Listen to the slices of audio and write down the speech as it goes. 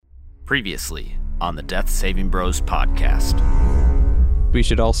Previously on the Death Saving Bros podcast. We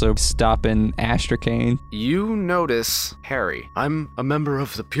should also stop in Astrakhan. You notice Harry. I'm a member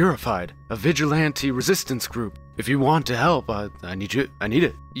of the Purified, a vigilante resistance group. If you want to help, I need you. I need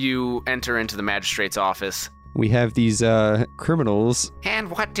it. You enter into the magistrate's office. We have these criminals.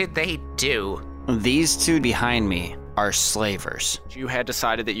 And what did they do? These two behind me are slavers. You had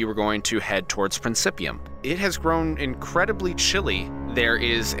decided that you were going to head towards Principium. It has grown incredibly chilly. There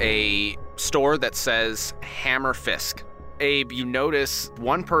is a store that says Hammer Fisk. Abe, you notice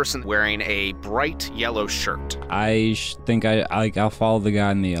one person wearing a bright yellow shirt. I think I'll follow the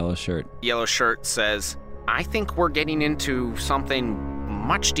guy in the yellow shirt. Yellow shirt says, I think we're getting into something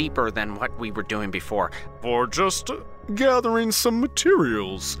much deeper than what we were doing before. For just gathering some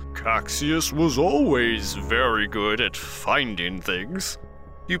materials. Caxius was always very good at finding things.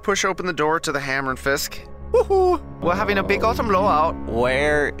 You push open the door to the Hammer and Fisk. Woohoo! We're having a big autumn blowout.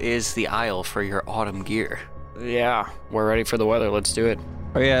 Where is the aisle for your autumn gear? Yeah, we're ready for the weather. Let's do it.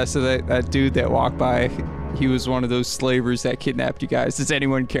 Oh yeah, so that dude that walked by, he was one of those slavers that kidnapped you guys. Does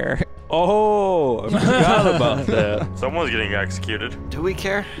anyone care? Oh, I forgot about that. Someone's getting executed. Do we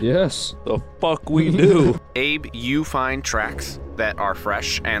care? Yes, the fuck we do. Abe, you find tracks that are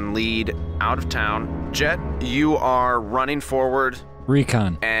fresh and lead out of town. Jet, you are running forward.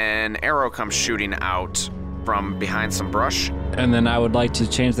 Recon. An arrow comes shooting out from behind some brush. And then I would like to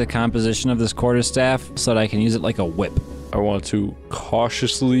change the composition of this quarterstaff so that I can use it like a whip. I want to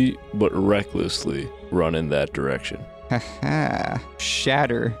cautiously but recklessly run in that direction. Haha.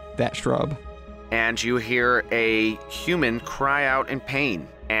 Shatter that shrub. And you hear a human cry out in pain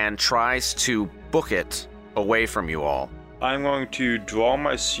and tries to book it away from you all. I'm going to draw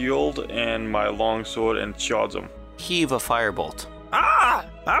my shield and my longsword and charge him. Heave a firebolt. Ah!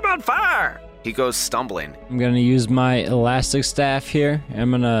 I'm on fire! He goes stumbling. I'm going to use my elastic staff here. I'm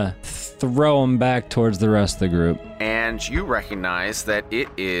going to throw him back towards the rest of the group. And you recognize that it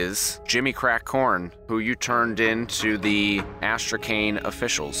is Jimmy Crack Corn, who you turned into the Astrakhan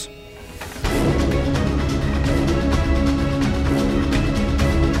officials.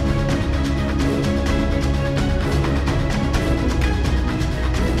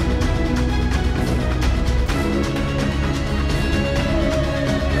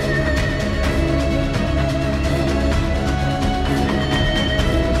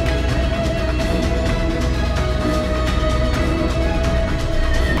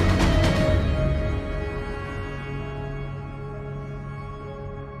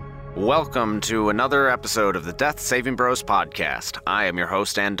 Welcome to another episode of the Death Saving Bros podcast. I am your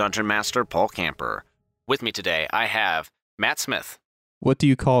host and Dungeon Master, Paul Camper. With me today, I have Matt Smith. What do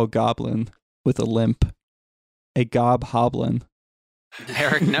you call a goblin with a limp? A gob-hoblin.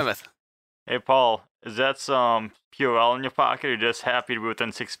 Eric Nemeth. Hey, Paul, is that some Purell in your pocket or just happy to be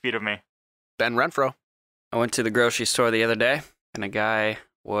within 6 feet of me? Ben Renfro. I went to the grocery store the other day, and a guy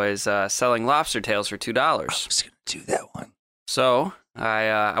was selling lobster tails for $2. I was going to do that one. So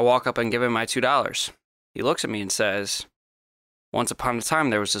I walk up and give him my $2. He looks at me and says, once upon a time,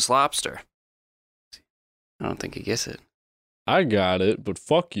 there was this lobster. I don't think he gets it. I got it, but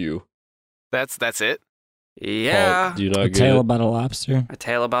fuck you. That's it? Yeah. Paul, do you not A get tale it? about a lobster. A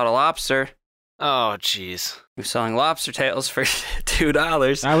tale about a lobster. Oh, jeez. He was selling lobster tails for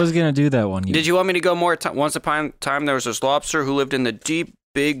 $2. I was going to do that one. Did you want me to go more? Once upon a time, there was this lobster who lived in the deep,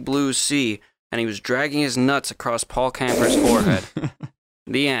 big blue sea, and he was dragging his nuts across Paul Camper's forehead.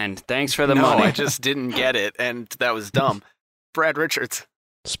 The end. Thanks for the money. I just didn't get it, and that was dumb. Brad Richards.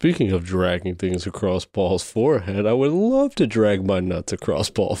 Speaking of dragging things across Paul's forehead, I would love to drag my nuts across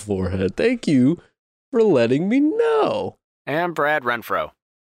Paul's forehead. Thank you for letting me know. And Brad Renfro.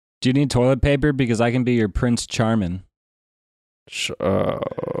 Do you need toilet paper? Because I can be your Prince Charmin.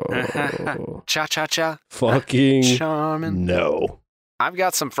 Cha-cha-cha. Fucking Charmin. no. I've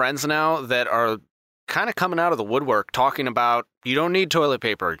got some friends now that are kind of coming out of the woodwork talking about, you don't need toilet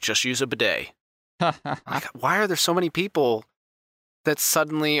paper, just use a bidet. Like, why are there so many people that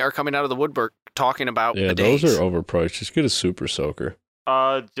suddenly are coming out of the woodwork talking about Yeah, bidets? those are overpriced. Just get a super soaker.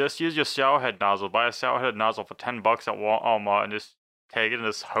 Just use your shower head nozzle. Buy a shower head nozzle for $10 at Walmart and just take it and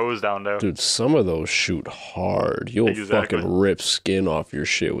just hose down there. Dude, some of those shoot hard. You'll Exactly. fucking rip skin off your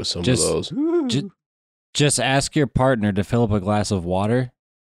shit with some of those. Just ask your partner to fill up a glass of water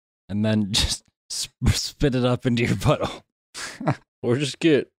and then just spit it up into your butthole. Or just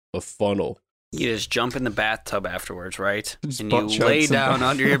get a funnel. You just jump in the bathtub afterwards, right? Just and butt you chug lay some down bath.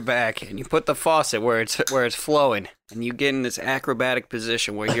 under your back, and you put the faucet where it's flowing, and you get in this acrobatic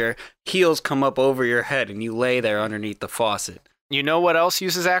position where your heels come up over your head, and you lay there underneath the faucet. You know what else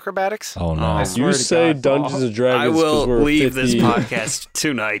uses acrobatics? Oh no. I swear You to say God, Paul. Dungeons and Dragons. I 'cause will we're leave 50. this podcast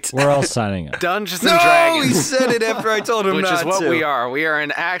tonight. We're all signing up. Dungeons and Dragons. he said it after I told him Which not is what to. we are. We are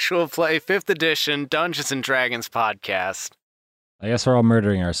an actual play 5th edition Dungeons and Dragons podcast. I guess we're all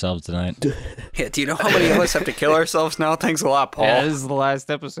murdering ourselves tonight. Yeah, do you know how many of us have to kill ourselves now? Thanks a lot, Paul. Yeah, this is the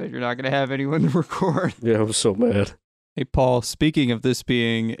last episode. You're not going to have anyone to record. Yeah, I was so mad. Hey, Paul, speaking of this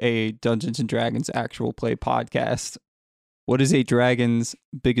being a Dungeons and Dragons actual play podcast, what is a dragon's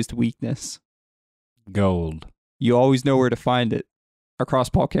biggest weakness? Gold. You always know where to find it. Across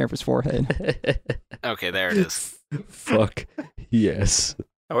Paul Camper's forehead. Okay, there it is. Fuck yes.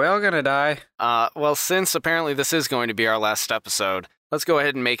 Are we all gonna die? Well, since apparently this is going to be our last episode, let's go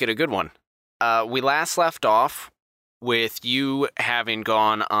ahead and make it a good one. We last left off with you having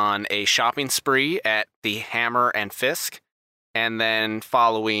gone on a shopping spree at the Hammer and Fisk, and then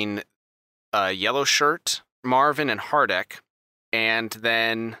following Yellow Shirt, Marvin, and Hardek, and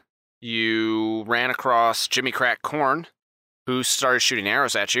then you ran across Jimmy Crack Corn, who started shooting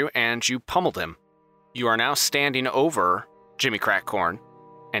arrows at you, and you pummeled him. You are now standing over Jimmy Crack Corn,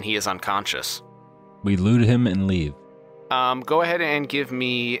 and he is unconscious. We loot him and leave. Go ahead and give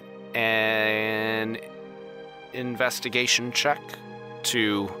me an investigation check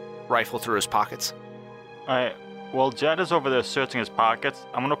to rifle through his pockets. Alright, while Jed is over there searching his pockets,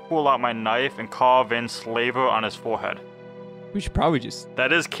 I'm gonna pull out my knife and carve in slaver on his forehead. We should probably just...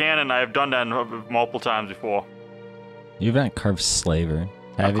 That is canon, I've done that multiple times before. You haven't carved slaver,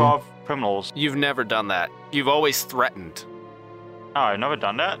 I have you? carve criminals. You've never done that. You've always threatened. Oh, I've never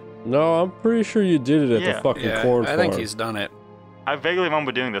done that? No, I'm pretty sure you did it at Yeah. the fucking Yeah, corn I farm. think he's done it. I vaguely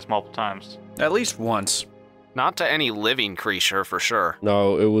remember doing this multiple times. At least once. Not to any living creature, for sure.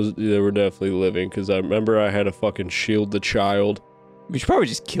 No, they were definitely living, because I remember I had to fucking shield the child. We should probably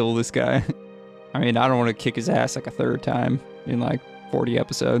just kill this guy. I mean, I don't want to kick his ass like a third time in like 40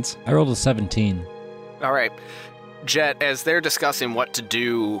 episodes. I rolled a 17. All right. Jet, as they're discussing what to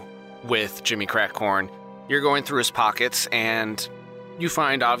do with Jimmy Crackcorn, you're going through his pockets, and you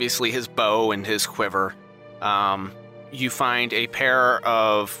find, obviously, his bow and his quiver. You find a pair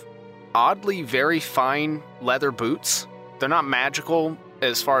of oddly very fine leather boots. They're not magical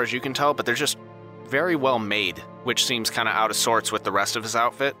as far as you can tell, but they're just very well made, which seems kind of out of sorts with the rest of his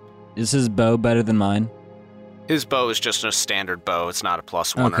outfit. Is his bow better than mine? His bow is just a standard bow. It's not a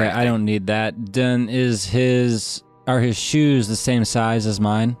 +1 or Okay, anything. I don't need that. Then are his shoes the same size as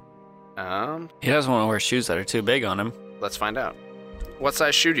mine? He doesn't want to wear shoes that are too big on him. Let's find out. What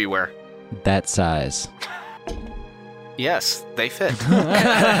size shoe do you wear? That size. Yes, they fit.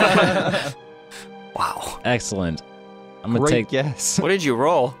 Wow. Excellent. I'm gonna Great take. guess. What did you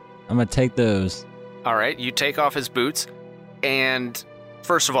roll? I'm gonna take those. All right, you take off his boots, and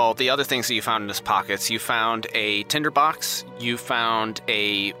first of all, the other things that you found in his pockets, you found a tinderbox, you found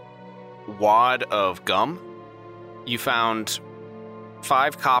a wad of gum, you found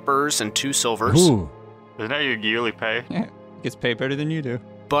 5 coppers and 2 silvers. Ooh. Isn't that your yearly pay? Yeah, gets paid better than you do.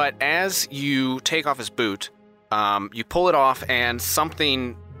 But as you take off his boot, you pull it off, and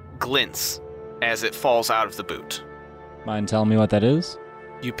something glints as it falls out of the boot. Mind telling me what that is?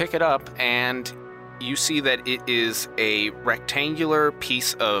 You pick it up, and you see that it is a rectangular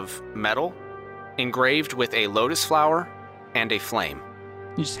piece of metal engraved with a lotus flower and a flame,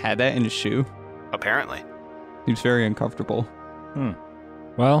 You just had that in his shoe. apparently. Seems very uncomfortable.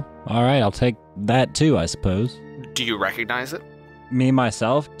 Well, all right. I'll take that too, I suppose. Do you recognize it? Me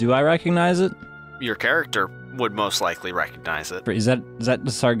myself, do I recognize it? Your character would most likely recognize it. Is that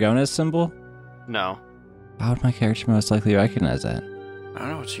the Sargonis symbol? No. How would my character most likely recognize that? I don't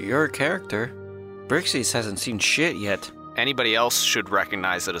know, it's your character. Brixies hasn't seen shit yet. Anybody else should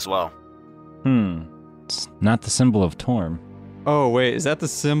recognize it as well. It's not the symbol of Torm. Oh, wait, is that the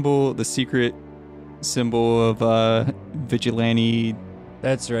secret symbol of vigilante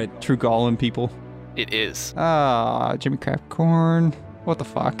That's right. True Golem people? It is. Ah, Jimmy Crackcorn. What the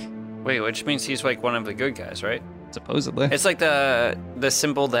fuck? Wait, which means he's like one of the good guys, right? Supposedly. It's like the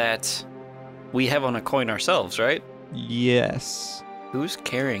symbol that we have on a coin ourselves, right? Yes. Who's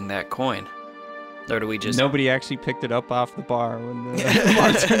carrying that coin? Or do we just... Nobody actually picked it up off the bar when the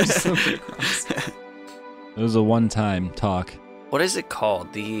bartender slipped it across. It was a one-time talk. What is it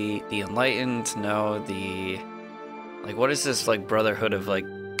called? The Enlightened? No, like, what is this, like, brotherhood of, like,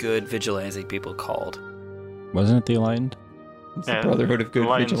 good vigilante people called? Wasn't it the Enlightened? It's the Brotherhood of Good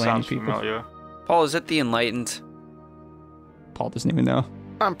Enlightened Vigilante sounds people. familiar. Paul, is it the Enlightened? Paul doesn't even know.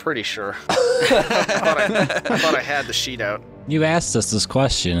 I'm pretty sure. I thought I had the sheet out. You asked us this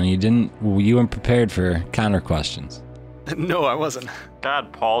question, and you weren't prepared for counter questions. No, I wasn't.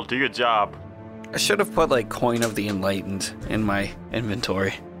 God, Paul, do your job. I should have put like coin of the enlightened in my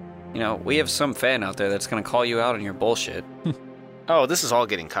inventory. You know, we have some fan out there that's gonna call you out on your bullshit. Oh, this is all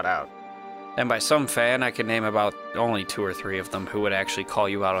getting cut out. And by some fan, I can name about only 2 or 3 of them who would actually call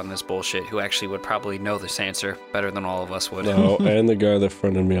you out on this bullshit, who actually would probably know this answer better than all of us would. No, and the guy that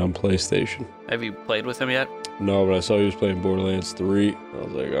fronted me on PlayStation. Have you played with him yet? No, but I saw he was playing Borderlands 3. I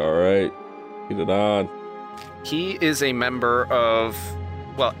was like, all right, get it on. He is a member of...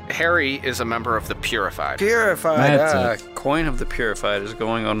 Well, Harry is a member of the Purified. Purified. That's Coin of the Purified is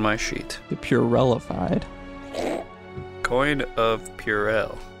going on my sheet. The Purellified. Coin of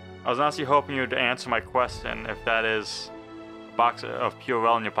Purell. I was honestly hoping you'd answer my question if that is a box of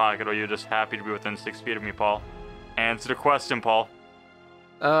Purell in your pocket, or you're just happy to be within 6 feet of me, Paul. Answer the question, Paul.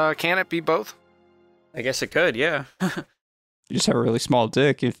 Can it be both? I guess it could, yeah. You just have a really small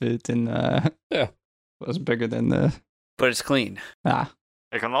dick if it didn't, Yeah. wasn't bigger than the... But it's clean. Ah.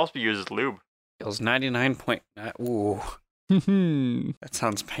 It can also be used as lube. Feels 99. Ooh, it's that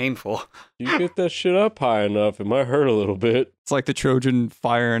sounds painful. You get that shit up high enough, it might hurt a little bit. like the Trojan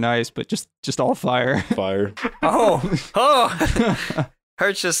fire and ice, but just all fire. Fire. Oh!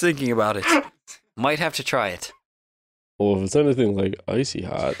 Hurts just thinking about it. Might have to try it. Well, if it's anything like icy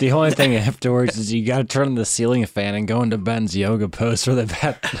hot. The only thing afterwards is you gotta turn on the ceiling fan and go into Ben's yoga pose for the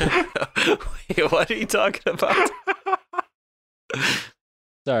bath. Wait, what are you talking about?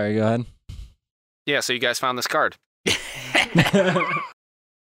 Sorry, go ahead. Yeah, so you guys found this card. It's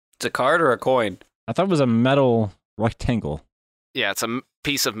a card or a coin? I thought it was a metal rectangle. Yeah, it's a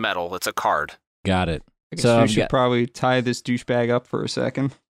piece of metal. It's a card. Got it. I guess So we I'm should probably tie this douchebag up for a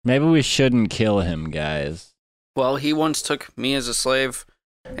second. maybe we shouldn't kill him, guys. Well, he once took me as a slave.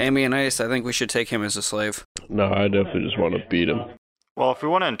 Ambionitis, I think we should take him as a slave. No, I definitely just want to beat him. Well, if we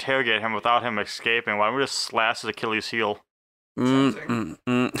want to interrogate him without him escaping, why don't we just slash his Achilles heel? Well,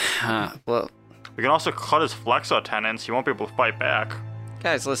 We can also cut his flexor tendons. He won't be able to fight back.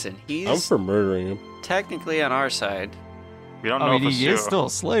 guys, listen. I'm He's for murdering him. technically on our side. We don't I know mean, for he sure. is still a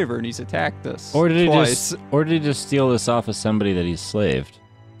slaver and he's attacked us Or did twice. he just steal this off of somebody that he's slaved?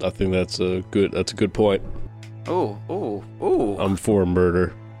 I think that's a good point. Ooh. I'm for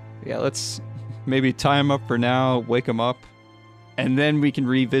murder. Yeah, let's maybe tie him up for now, wake him up, and then we can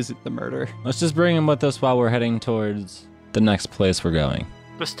revisit the murder. Let's just bring him with us while we're heading towards the next place we're going.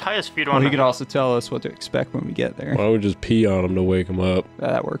 Just tie his feet Well, on he the could also tell us what to expect when we get there. Why don't we just pee on him to wake him up?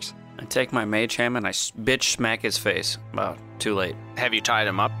 That works. I take my mage hammer and I bitch smack his face. Well, too late. Have you tied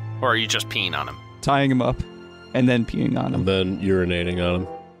him up, or are you just peeing on him? Tying him up and then peeing on him. And then urinating on him.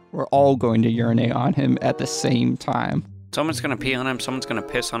 We're all going to urinate on him at the same time. Someone's gonna pee on him, someone's gonna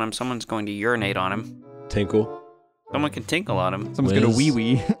piss on him, someone's going to urinate on him. Tinkle. Someone can tinkle on him. Someone's going to Whiz.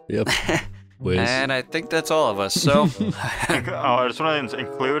 wee-wee. Yep. Whiz. And I think that's all of us, so... I just want to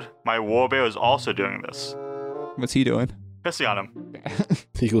include my warbear is also doing this. What's he doing? Pissing on him.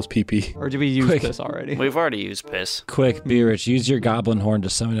 Equals pee-pee. Or did we use Quick. this already? We've already used piss. Quick, Beerich, use your goblin horn to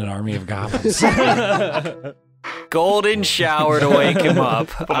summon an army of goblins. Golden shower to wake him up.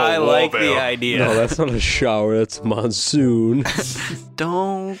 I like the warbear. idea. No, that's not a shower. That's a monsoon.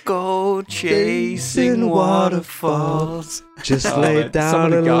 Don't go chasing waterfalls. Just Oh, lay man, some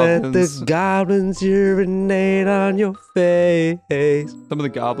down of and the let goblins- the goblins urinate on your face. Some of the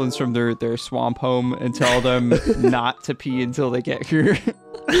goblins from their swamp home and tell them not to pee until they get here.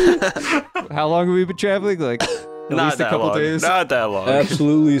 How long have we been traveling? Like, at Not least a that couple long. days. Not that long.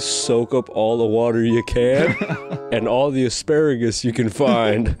 Absolutely soak up all the water you can and all the asparagus you can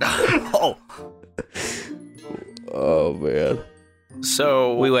find. Oh. Oh, man.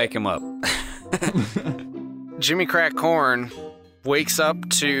 So We wake him up. Jimmy Crack Corn wakes up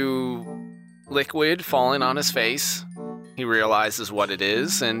to liquid falling on his face. He realizes what it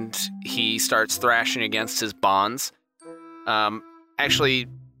is, and he starts thrashing against his bonds. Actually,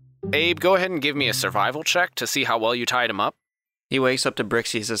 Abe, go ahead and give me a survival check to see how well you tied him up. He wakes up to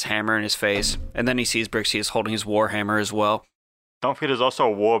Brixius' hammer in his face, and then he sees Brixius holding his war hammer as well. Don't forget there's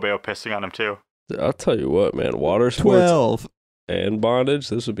also a warbear pissing on him too. I'll tell you what, man. Water sports 12. and bondage,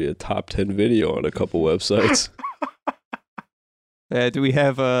 this would be a top 10 video on a couple websites. Do we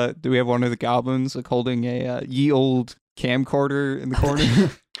have one of the goblins like holding a ye old camcorder in the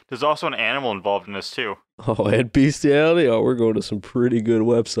corner? There's also an animal involved in this too. Oh, and bestiality? Oh, we're going to some pretty good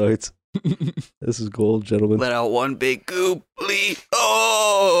websites. This is gold, gentlemen. Let out one big goop.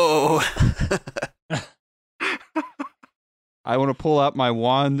 Oh! I want to pull out my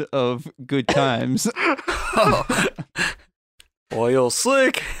wand of good times. Oil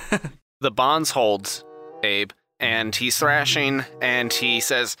slick. The bonds hold, Abe, and he's thrashing, and he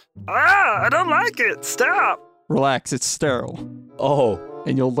says, "Ah, I don't like it. Stop." Relax, it's sterile. Oh,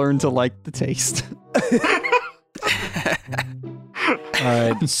 and you'll learn to like the taste. All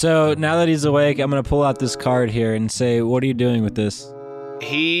right. So now that he's awake, I'm gonna pull out this card here and say, "What are you doing with this?"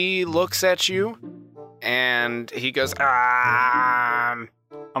 He looks at you, and he goes, I'm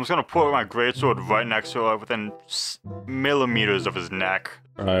just gonna put my greatsword right next to within millimeters of his neck.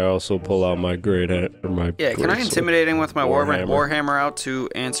 I also pull out my my. Yeah, can I greatsword. intimidate him with my Warhammer. Warhammer out to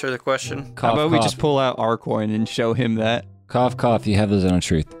answer the question? Cough, How about we cough. just pull out our coin and show him that? Cough, cough. You have the zone of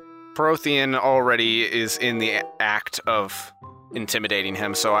truth. Prothean already is in the act of intimidating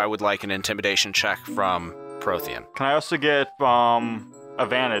him, so I would like an intimidation check from Prothean. Can I also get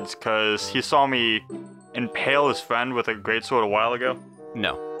advantage because he saw me impale his friend with a greatsword a while ago?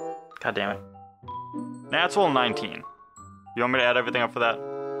 No. God damn it. Natural 19. You want me to add everything up for that?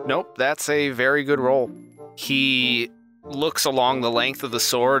 Nope, that's a very good roll. He looks along the length of the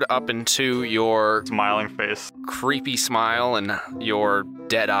sword up into your Smiling face. creepy smile and your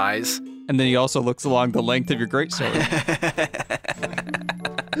dead eyes. And then he also looks along the length of your greatsword.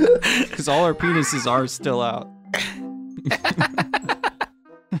 Because all our penises are still out.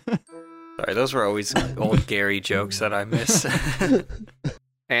 Sorry, those were always old Gary jokes that I miss.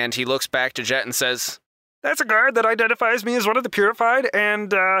 And he looks back to Jet and says, "That's a guard that identifies me as one of the Purified,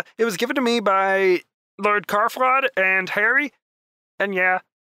 and it was given to me by Lord Carflod and Harry. And yeah."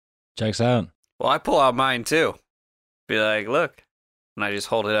 Checks out. Well, I pull out mine too. Be like, look. And I just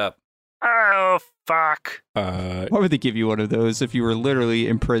hold it up. Oh, fuck. Why would they give you one of those if you were literally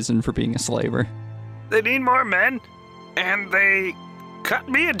imprisoned for being a slaver? They need more men, and they cut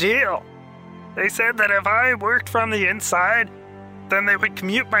me a deal. They said that if I worked from the inside, then they would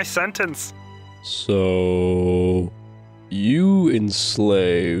commute my sentence. So, you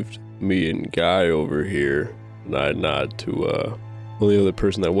enslaved me and Guy over here. And I nod to, the other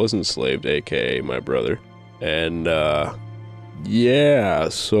person that was enslaved, aka my brother. And, yeah,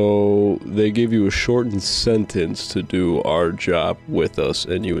 so they gave you a shortened sentence to do our job with us,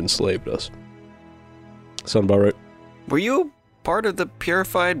 and you enslaved us. Sound about right? Were you part of the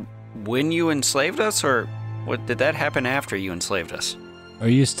Purified when you enslaved us, or what did that happen after you enslaved us? Are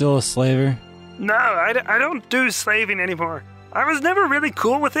you still a slaver? No, I don't do slaving anymore. I was never really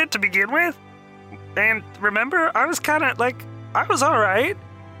cool with it to begin with. And remember, I was kind of like, I was alright.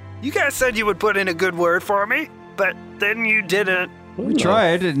 You guys said you would put in a good word for me, but then you didn't. We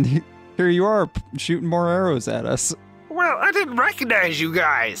tried, and here you are shooting more arrows at us. Well, I didn't recognize you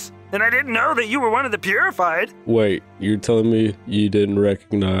guys, and I didn't know that you were one of the Purified. Wait, you're telling me you didn't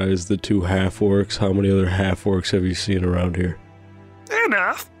recognize the two half-orcs? How many other half-orcs have you seen around here?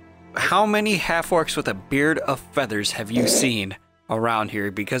 Enough. How many half-orcs with a beard of feathers have you seen around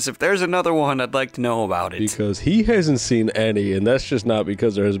here? Because if there's another one, I'd like to know about it. Because he hasn't seen any, and that's just not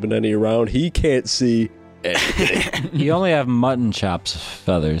because there has been any around. He can't see anything. You only have mutton chops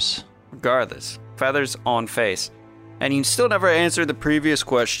feathers. Regardless, feathers on face. And you still never answered the previous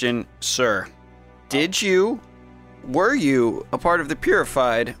question, sir. Were you a part of the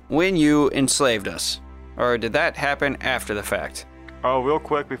Purified when you enslaved us? Or did that happen after the fact? Oh, real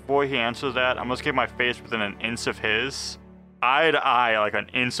quick, before he answers that, I'm gonna get my face within an inch of his. Eye to eye, like an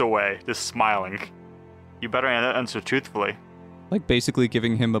inch away, just smiling. You better answer truthfully. Like basically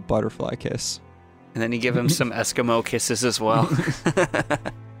giving him a butterfly kiss. And then you give him some Eskimo kisses as well.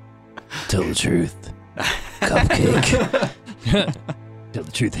 Tell the truth. Cupcake. Tell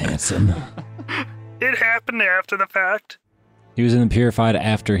the truth, handsome. It happened after the fact. He was in the Purified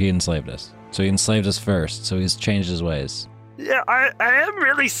after he enslaved us. So he enslaved us first, so he's changed his ways. Yeah, I am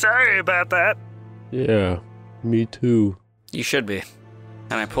really sorry about that. Yeah, me too. You should be.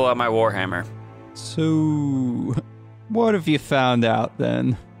 And I pull out my Warhammer. So, what have you found out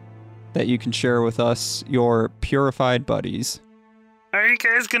then that you can share with us, your Purified buddies? Are you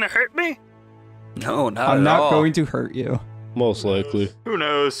guys gonna hurt me? No, not I'm at not all. going to hurt you. Most likely. Who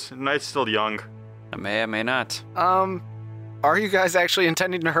knows? Knight's still young. I may not. Are you guys actually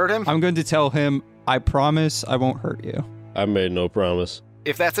intending to hurt him? I'm going to tell him, I promise I won't hurt you. I made no promise.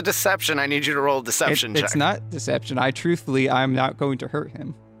 If that's a deception, I need you to roll a deception check. It's not deception. I'm not going to hurt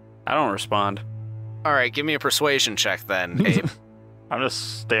him. I don't respond. All right, give me a persuasion check then, Abe. I'm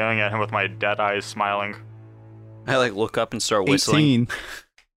just staring at him with my dead eyes smiling. I look up and start whistling.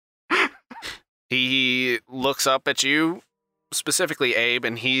 18. He looks up at you, specifically Abe,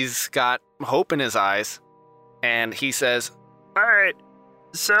 and he's got hope in his eyes. And he says, Alright,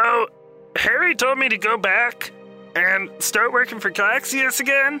 so Harry told me to go back and start working for Caxius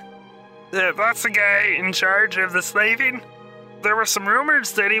again. That's the guy in charge of the slaving. There were some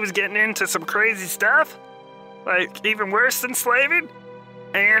rumors that he was getting into some crazy stuff, like even worse than slaving.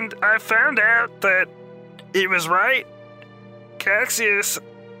 And I found out that he was right. Caxius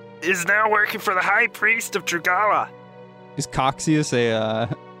is now working for the High Priest of Trugala. Is Coxius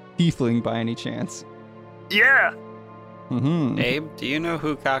a tiefling by any chance? Yeah. Mm-hmm. Abe, do you know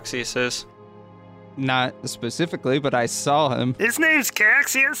who Coxius is? Not specifically, but I saw him. His name's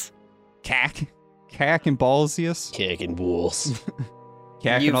Caxius. Cack and Ballsius. Cack and balls.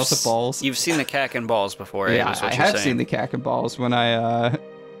 Cack and also balls. You've seen the cack and balls before, Abe, Yeah, is what I you're have saying. seen the Cack and Balls when I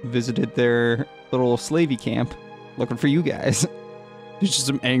visited their little slavey camp looking for you guys. There's just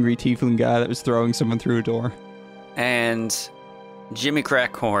some angry tiefling guy that was throwing someone through a door. And Jimmy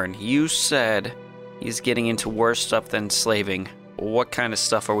Crackhorn, you said he's getting into worse stuff than slaving. What kind of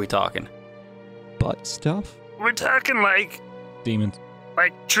stuff are we talking? Butt stuff? We're talking like Demons.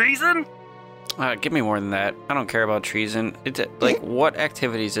 treason? Give me more than that. I don't care about treason. Like, what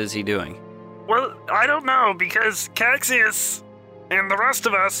activities is he doing? Well, I don't know, because Caxius and the rest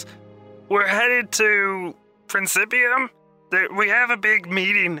of us were headed to Principium. We have a big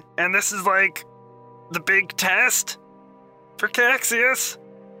meeting, and this is like the big test for Caxius.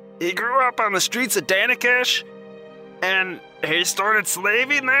 He grew up on the streets of Danakash, and he started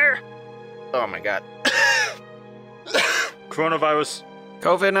slaving there. Oh my god. Coronavirus.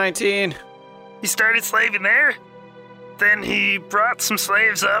 COVID-19. He started slaving there. Then he brought some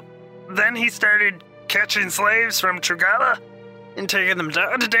slaves up. Then he started catching slaves from Trugala and taking them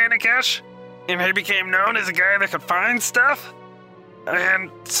down to Danakash. And he became known as a guy that could find stuff.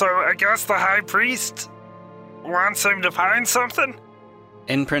 And so I guess the High Priest wants him to find something?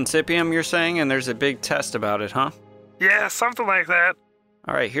 In Principium, you're saying, and there's a big test about it, huh? Yeah, something like that.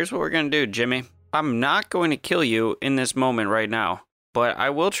 All right, here's what we're going to do, Jimmy. I'm not going to kill you in this moment right now, but I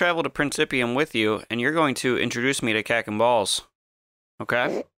will travel to Principium with you, and you're going to introduce me to Cack and Balls.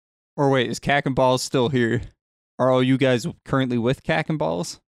 Okay? Or wait, is Cack and Balls still here? Are all you guys currently with Cack and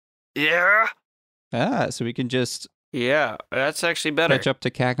Balls? Yeah? So we can just Yeah, that's actually better. catch up to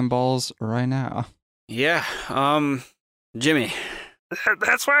Cack and Balls right now. Yeah, Jimmy.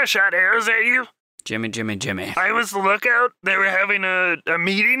 That's why I shot arrows at you. Jimmy. I was the lookout. They were having a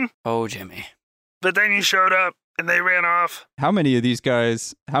meeting, Oh, Jimmy. but then you showed up and they ran off. How many of these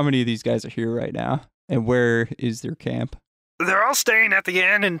guys are here right now? And where is their camp? They're all staying at the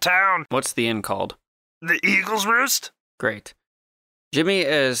inn in town. What's the inn called? The Eagle's Roost? Great. Jimmy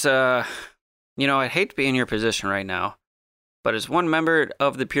is, I'd hate to be in your position right now, but as one member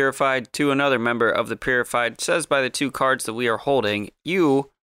of the Purified to another member of the Purified says by the two cards that we are holding, you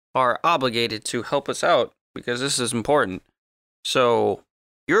are obligated to help us out because this is important. So,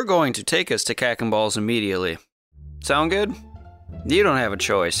 you're going to take us to Cack and Balls immediately. Sound good? You don't have a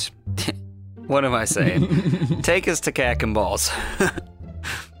choice. What am I saying? Take us to Cack and Balls.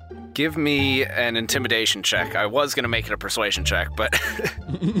 Give me an intimidation check. I was going to make it a persuasion check, but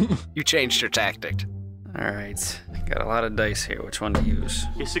you changed your tactic. All right. Got a lot of dice here. Which one to use?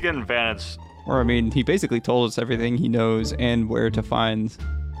 He should get an advantage. Or, I mean, he basically told us everything he knows and where to find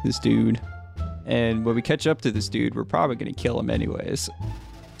this dude. And when we catch up to this dude, we're probably going to kill him anyways.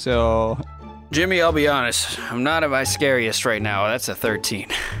 So, Jimmy, I'll be honest. I'm not at my scariest right now. That's a 13.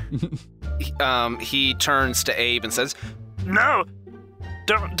 He turns to Abe and says, No,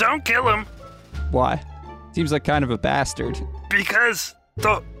 don't kill him, why? Seems like kind of a bastard. because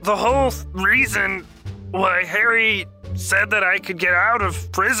the whole reason why Harry said that I could get out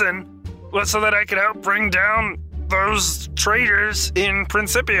of prison was so that I could help bring down those traitors in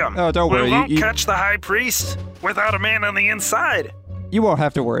Principium. Oh, don't worry. We won't catch the High Priest without a man on the inside. You won't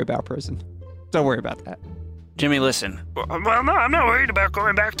have to worry about prison. Don't worry about that. Jimmy, listen. Well, no, I'm not worried about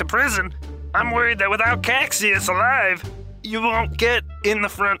going back to prison. I'm worried that without Caxius alive, you won't get in the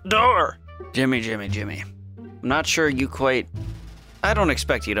front door. Jimmy. I'm not sure you quite... I don't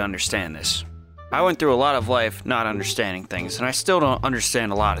expect you to understand this. I went through a lot of life not understanding things, and I still don't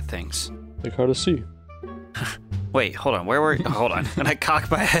understand a lot of things. Like how to see. Wait, hold on. Where were you? Hold on. And I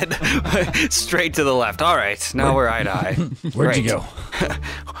cock my head straight to the left. All right, now we're eye to eye. Where'd you Great. go?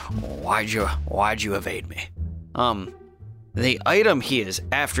 Why'd you evade me? The item he is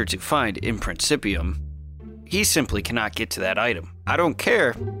after to find in Principium, he simply cannot get to that item. I don't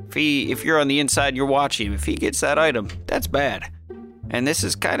care if you're on the inside, you're watching him. If he gets that item, that's bad. And this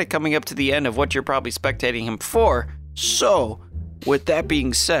is kind of coming up to the end of what you're probably spectating him for. So, with that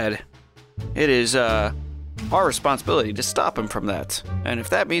being said, it is our responsibility to stop him from that. And if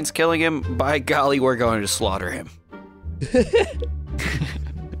that means killing him, by golly, we're going to slaughter him.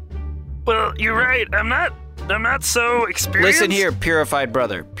 Well, you're right. I'm not so experienced. Listen here, purified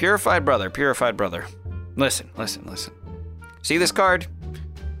brother. Purified brother. Listen. See this card?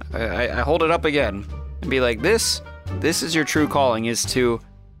 I hold it up again and be like, this is your true calling, is to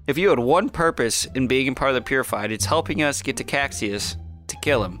If you had one purpose in being part of the Purified, it's helping us get to Caxius to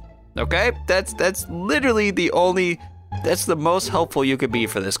kill him. Okay? That's literally that's the most helpful you could be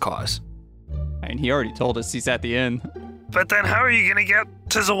for this cause. And he already told us he's at the inn. But then how are you gonna get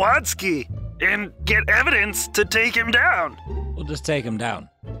to Zawadzki and get evidence to take him down? We'll just take him down.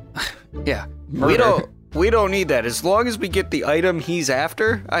 Yeah. Murder. We don't need that. As long as we get the item he's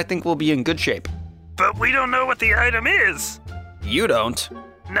after, I think we'll be in good shape. But we don't know what the item is. You don't.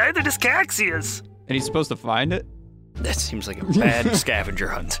 Neither does Caxius. And he's supposed to find it? That seems like a bad scavenger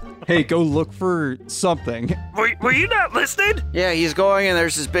hunt. Hey, go look for something. Were you not listening? Yeah, he's going and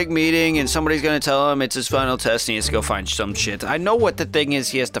there's this big meeting and somebody's going to tell him it's his final test and he has to go find some shit. I know what the thing is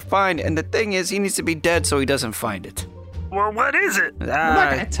he has to find, and the thing is he needs to be dead so he doesn't find it. Well, what is it? I'm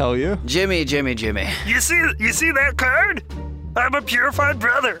not gonna tell you. Jimmy. You see that card? I'm a purified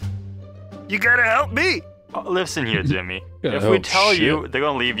brother. You gotta help me. Listen here, Jimmy. Yeah, If we oh, tell you, shit. they're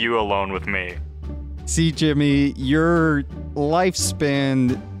gonna leave you alone with me. See, Jimmy, your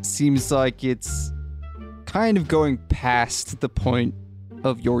lifespan seems like it's kind of going past the point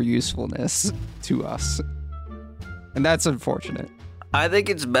of your usefulness to us. And that's unfortunate. I think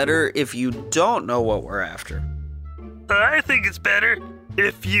it's better if you don't know what we're after. I think it's better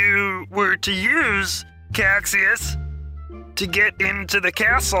if you were to use Caxius to get into the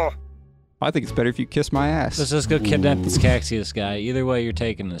castle. I think it's better if you kiss my ass. Let's just go kidnap this Caxius guy. Either way, you're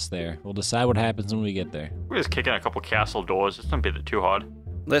taking us there. We'll decide what happens when we get there. We're just kicking a couple castle doors. It's not be too hard.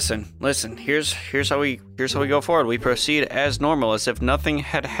 Listen. Here's how we go forward. We proceed as normal, as if nothing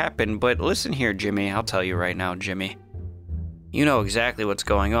had happened. But listen here, Jimmy. I'll tell you right now, Jimmy. You know exactly what's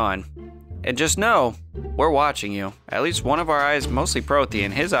going on. And just know, we're watching you. At least one of our eyes, mostly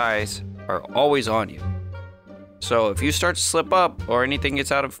Prothean, his eyes are always on you. So if you start to slip up or anything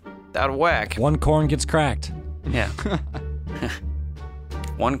gets out of whack, One corn gets cracked. yeah.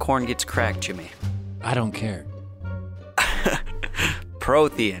 One corn gets cracked, Jimmy. I don't care.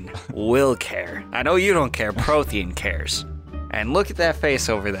 Prothean will care. I know you don't care. Prothean cares. And look at that face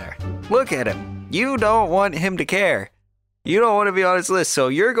over there. Look at him. You don't want him to care. You don't want to be on his list, so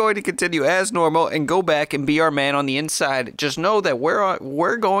you're going to continue as normal and go back and be our man on the inside. Just know that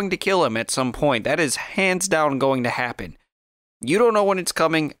we're going to kill him at some point. That is hands down going to happen. You don't know when it's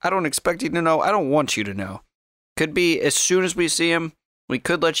coming. I don't expect you to know. I don't want you to know. Could be as soon as we see him. We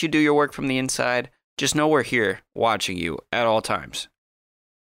could let you do your work from the inside. Just know we're here, watching you at all times.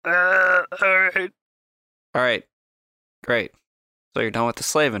 Alright. All right. Great. So you're done with the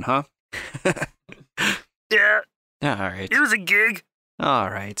slaving, huh? Yeah, All right. it was a gig. All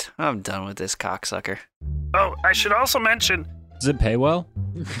right. I'm done with this cocksucker. Oh, I should also mention, Does it pay well?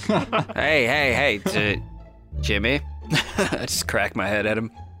 Hey, Jimmy. I just cracked my head at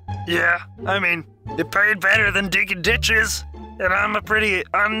him. yeah, I mean, it paid better than digging ditches, and I'm a pretty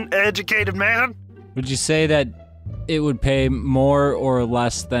uneducated man. Would you say that it would pay more or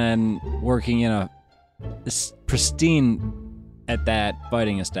less than working in a pristine at that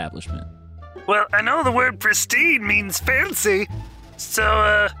fighting establishment? Well, I know the word pristine means fancy,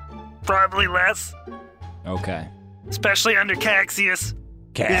 so, probably less. Okay. Especially under Caxius.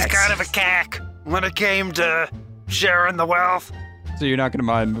 He's Cax. kind of a cack when it came to sharing the wealth. So you're not gonna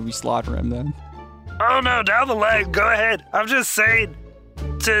mind when we slaughter him then? Oh no, down the line, go ahead. I'm just saying,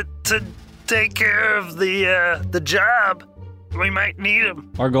 to take care of the job, we might need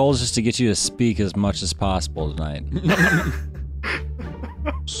him. Our goal is just to get you to speak as much as possible tonight.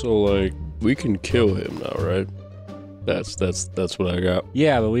 So, like, we can kill him now, right? That's what I got.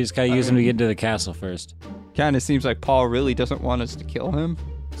 Yeah, but we just gotta use him to get into the castle first. Kinda seems like Paul really doesn't want us to kill him.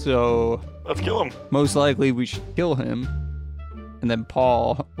 So Let's kill him. most likely we should kill him. And then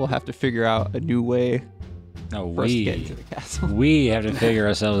Paul will have to figure out a new way No, for us to get into the castle. we have to figure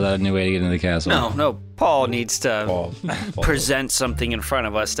ourselves out a new way to get into the castle. No, Paul needs to Paul. present something in front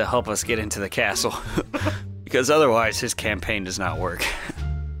of us to help us get into the castle. Because otherwise his campaign does not work.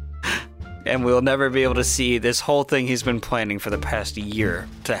 And we'll never be able to see this whole thing he's been planning for the past year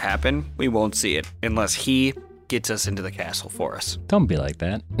to happen. We won't see it unless he gets us into the castle for us. Don't be like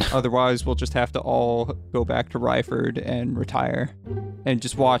that. Otherwise, we'll just have to all go back to Ryford and retire, and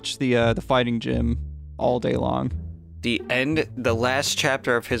just watch the fighting gym all day long. The last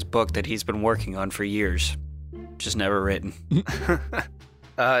chapter of his book that he's been working on for years, just never written.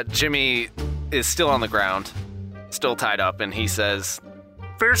 Jimmy is still on the ground, still tied up, and he says,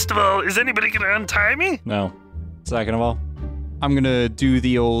 First of all, is anybody gonna untie me? No. Second of all, I'm gonna do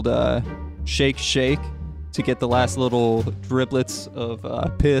the old shake to get the last little driblets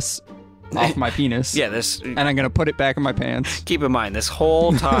of piss off my penis. Yeah, this. And I'm gonna put it back in my pants. Keep in mind, this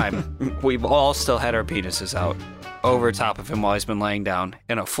whole time we've all still had our penises out. over top of him while he's been laying down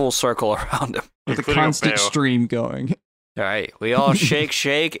in a full circle around him. With a Including constant Opeo. stream going. All right, we all shake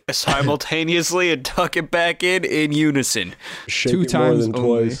simultaneously and tuck it back in unison. Shake Two it more times than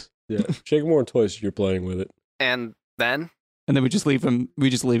only. twice. Yeah, shake it more than twice if you're playing with it. And then? And then we just leave him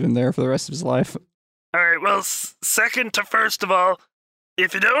there for the rest of his life. All right, well, second to first of all,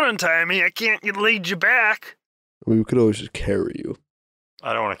 if you don't untie me, I can't lead you back. We could always just carry you.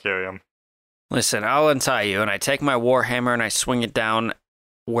 I don't want to carry him. Listen, I'll untie you, and I take my warhammer and I swing it down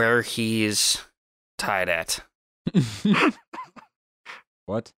where he's tied at.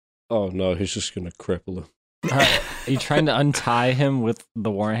 What? Oh no, he's just gonna cripple him. Are you trying to untie him with the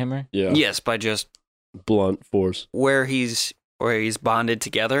warhammer? Yeah. Yes, by just Blunt force. where he's bonded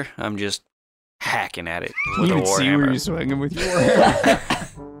together. I'm just hacking at it Can with you a even see where warhammer. you're swinging with your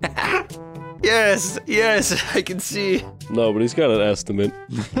warhammer? Yes, I can see. No, but he's got an estimate.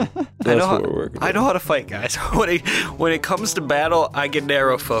 That's what we're working. I know how to fight, guys. When it comes to battle, I get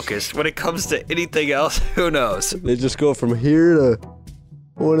narrow focused. When it comes to anything else, who knows? They just go from here to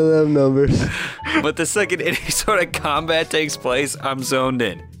one of them numbers. But the second any sort of combat takes place, I'm zoned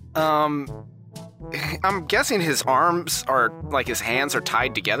in. I'm guessing his arms are, like his hands are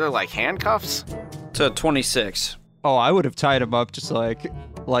tied together like handcuffs? So 26. Oh, I would have tied him up just like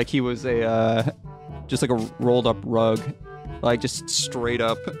he was just like a rolled up rug, like just straight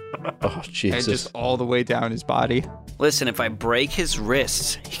up Oh and Jesus! just all the way down his body. Listen, if I break his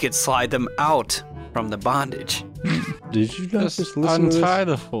wrists, he could slide them out from the bondage. Did you not just Just listen to untie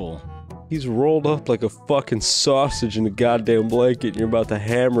this? the fool. He's rolled up like a fucking sausage in a goddamn blanket, and you're about to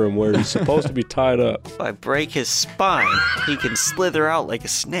hammer him where he's supposed to be tied up. If I break his spine, he can slither out like a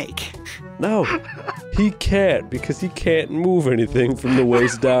snake. No, he can't because he can't move anything from the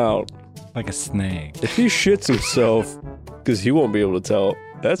waist down. Like a snake. If he shits himself, because he won't be able to tell,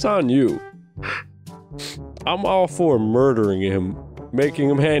 that's on you. I'm all for murdering him. Making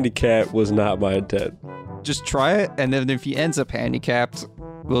him handicapped was not my intent. Just try it, and then if he ends up handicapped,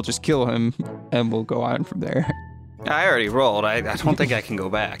 we'll just kill him, and we'll go on from there. I already rolled. I don't think I can go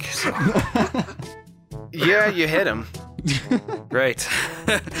back. So. Yeah, you hit him. Great.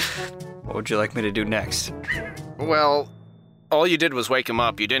 What would you like me to do next? Well, all you did was wake him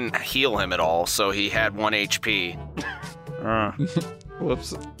up. You didn't heal him at all, so he had 1 HP.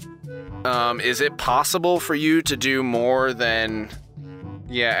 Whoops. Is it possible for you to do more than...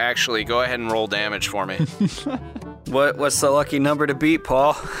 Yeah, actually, go ahead and roll damage for me. What's the lucky number to beat,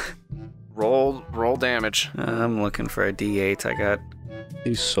 Paul? Roll damage. I'm looking for a D8. I got.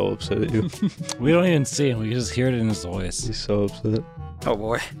 He's so upset at you. We don't even see him. We just hear it in his voice. He's so upset. Oh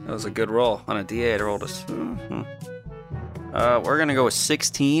boy, that was a good roll. On a D8, I rolled a. We're gonna go with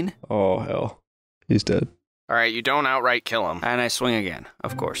 16, Oh hell, he's dead. All right, you don't outright kill him. and I swing again,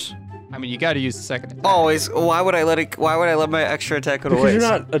 of course. I mean, you got to use the second attack. Always. Why would I let my extra attack go to Because waste? you're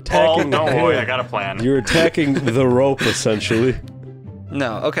not Oh, attacking. don't worry, I him. got a plan. You're attacking the rope essentially.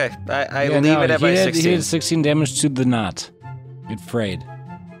 No. Okay. I Yeah, leave no, it at my he 16. did 16 damage to the knot. It frayed.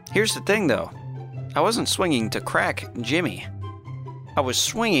 Here's the thing, though. I wasn't swinging to crack Jimmy. I was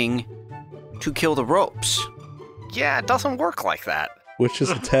swinging to kill the ropes. Yeah, it doesn't work like that. Which is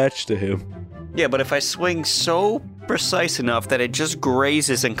attached to him. Yeah, but if I swing so precise enough that it just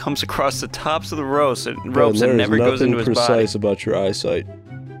grazes and comes across the tops of the ropes and There never is goes into his nothing body. precise about your eyesight.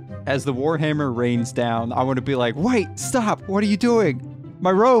 As the warhammer rains down, I want to be like, wait, stop, what are you doing?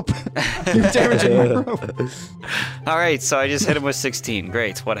 My rope! You're damaging my rope! All right, so I just hit him with 16.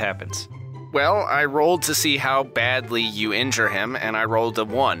 Great. What happens? Well, I rolled to see how badly you injure him, and I rolled a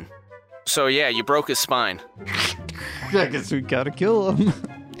 1. So yeah, you broke his spine. I guess we gotta kill him.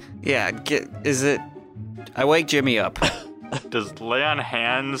 Yeah, is it... I wake Jimmy up. Does lay on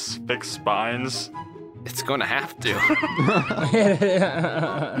hands fix spines? It's gonna have to.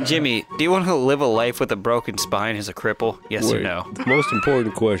 Jimmy, do you want to live a life with a broken spine as a cripple? Yes or Wait, no? the most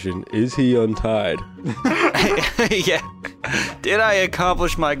important question, is he untied? Yeah. Did I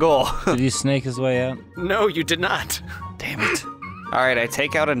accomplish my goal? Did he snake his way out? No, you did not. Damn it. All right, I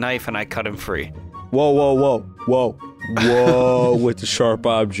take out a knife and I cut him free. Whoa, whoa, whoa, whoa. Whoa, with the sharp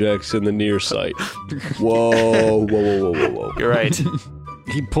objects in the near sight. Whoa, whoa, whoa, whoa, whoa, whoa. You're right.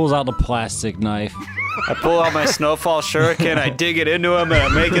 He pulls out a plastic knife. I pull out my snowfall shuriken, I dig it into him, and I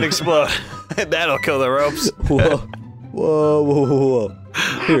make it explode. That'll kill the ropes. Whoa, whoa, whoa, whoa,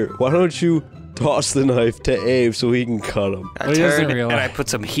 whoa. Here, why don't you toss the knife to Abe so he can cut him? I Well, he doesn't turn and realize. I put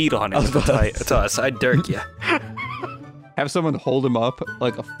some heat on him to toss. I dirk you. Have someone hold him up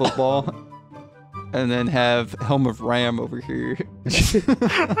like a football, and then have Helm of Ram over here.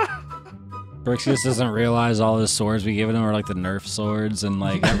 Brixius doesn't realize all his swords we given him are like the Nerf swords, and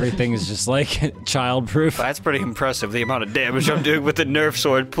like everything is just like childproof. That's pretty impressive, the amount of damage I'm doing with the Nerf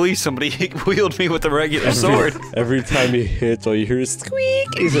sword. Please, somebody wield me with a regular sword. Every time he hits, all you hear is squeak.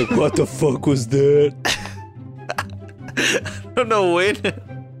 He's like, what the fuck was that? I don't know when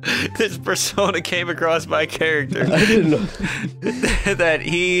this persona came across my character. I didn't know. That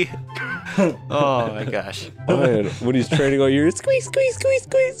he... Oh my gosh. Man, when he's training all year, it's squeeze, squeeze, squeeze,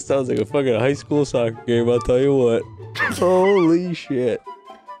 squeeze. Sounds like a fucking high school soccer game, I'll tell you what. Holy shit.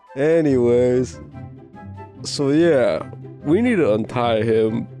 Anyways. So yeah, we need to untie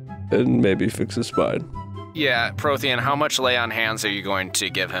him and maybe fix his spine. Yeah, Prothean, how much lay on hands are you going to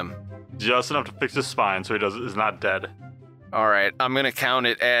give him? Just enough to fix his spine so he's not dead. All right, I'm going to count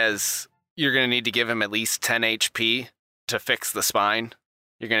it as you're going to need to give him at least 10 HP to fix the spine.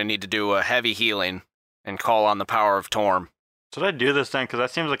 You're going to need to do a heavy healing and call on the power of Torm. Should I do this then? Because that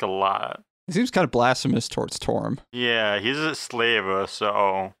seems like a lot. It seems kind of blasphemous towards Torm. Yeah, he's a slaver,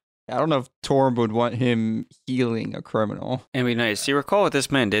 so... I don't know if Torm would want him healing a criminal. It'd be nice. Do you recall what this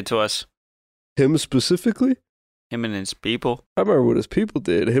man did to us? Him specifically? Him and his people? I remember what his people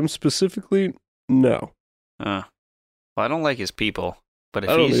did. Him specifically? No. Well, I don't like his people. But if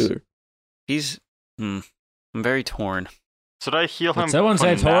I don't either. I'm very torn. Should I heal him? Did someone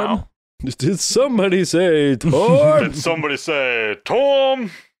say now? Torm? Did somebody say Torm? Did somebody say Torm?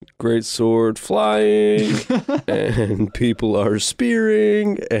 Great sword flying, and people are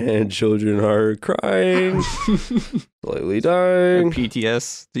spearing, and children are crying, slightly dying.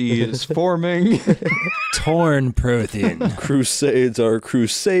 PTSD is forming. Torn Prothean. Crusades are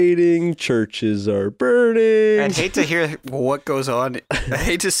crusading, churches are burning. I'd hate to hear what goes on. I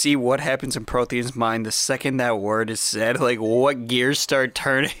hate to see what happens in Prothean's mind the second that word is said. Like, what gears start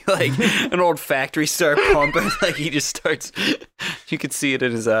turning. Like, an old factory start pumping. Like, he just starts... You could see it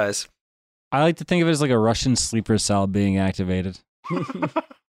in his eyes. I like to think of it as like a Russian sleeper cell being activated.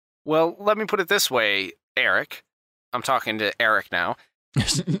 Well, let me put it this way, Eric. I'm talking to Eric now.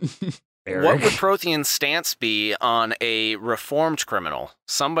 What would Prothean's stance be on a reformed criminal?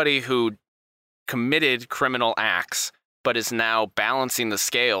 Somebody who committed criminal acts, but is now balancing the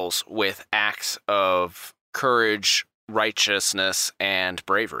scales with acts of courage, righteousness, and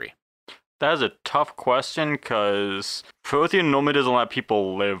bravery. That is a tough question, because Prothean normally doesn't let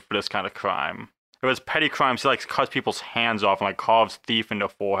people live for this kind of crime. If it's petty crimes, he like cuts people's hands off and like carves thief in the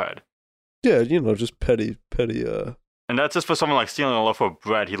forehead. Yeah, just petty, And that's just for someone like stealing a loaf of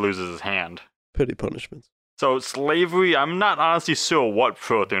bread, he loses his hand. petty punishments. So slavery, I'm not honestly sure what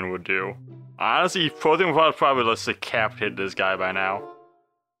Prothean would do. Honestly, Prothean would probably just decapitate this guy by now.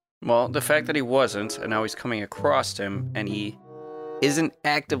 Well, the fact that he wasn't, and now he's coming across him, and he isn't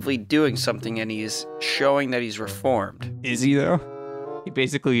actively doing something, and he's showing that he's reformed. Is he, though? He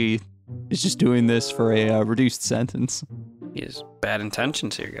basically is just doing this for a reduced sentence. He has bad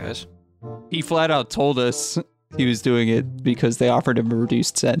intentions here, guys. He flat out told us he was doing it because they offered him a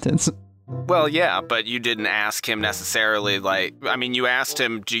reduced sentence. Well, yeah, but you didn't ask him necessarily, you asked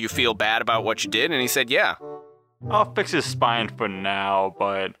him, do you feel bad about what you did? And he said, yeah. I'll fix his spine for now,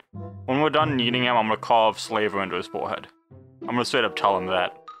 but when we're done needing him, I'm gonna carve slaver into his forehead. I'm gonna straight up tell him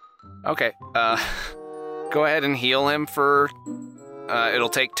that. Okay, go ahead and heal him for, it'll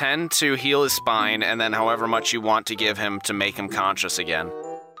take 10 to heal his spine, and then however much you want to give him to make him conscious again.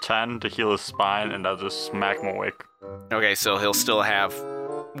 10 to heal his spine, and I'll just smack him awake. Okay, so he'll still have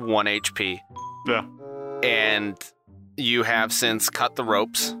 1 HP. Yeah. And you have since cut the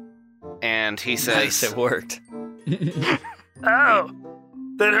ropes, and he says... Nice, it worked. Ow!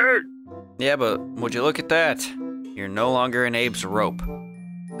 That hurt! Yeah, but would you look at that? You're no longer in Abe's rope.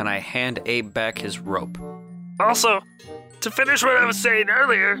 And I hand Abe back his rope. Also, to finish what I was saying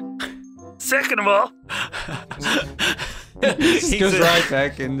earlier, second of all... He goes right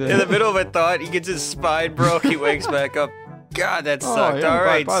back into... In the middle of a thought, he gets his spine broke, he wakes back up. God, that sucked. Yeah, All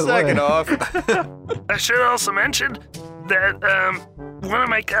right, by the second way. off. I should also mention that one of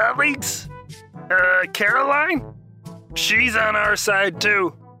my colleagues, Caroline, she's on our side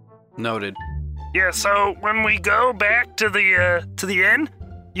too. Noted. Yeah, so when we go back to the inn,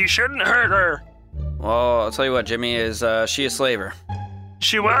 you shouldn't hurt her. Well, I'll tell you what, Jimmy, is she a slaver?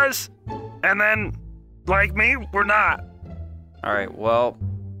 She was, and then, like me, we're not. All right, well,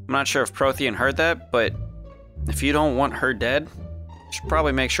 I'm not sure if Prothean heard that, but if you don't want her dead, you should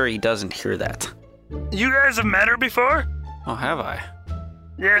probably make sure he doesn't hear that. You guys have met her before? Oh, have I?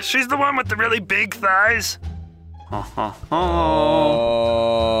 Yeah, she's the one with the really big thighs. Oh,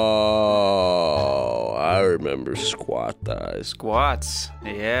 I remember squat thighs. Squats.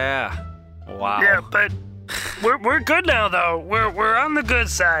 Yeah. Wow. Yeah, but we're good now though. We're on the good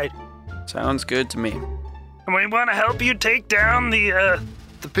side. Sounds good to me. And we want to help you take down the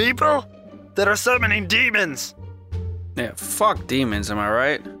people that are summoning demons. Yeah, fuck demons, am I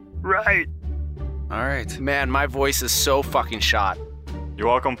right? Right. All right. Man, my voice is so fucking shot. You're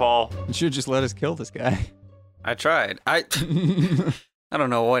welcome, Paul. You should just let us kill this guy. I tried. I don't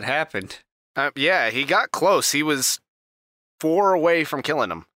know what happened. Yeah, he got close. He was 4 away from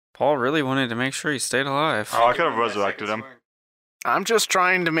killing him. Paul really wanted to make sure he stayed alive. Oh, I could have resurrected him. I'm just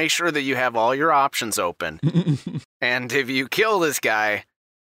trying to make sure that you have all your options open. And if you kill this guy,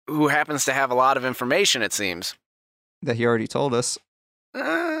 who happens to have a lot of information, it seems. That he already told us.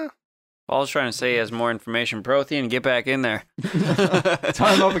 Paul's trying to say he has more information. Prothean, get back in there.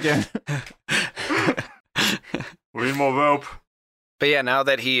 Tie him up again. We need more rope. But yeah, now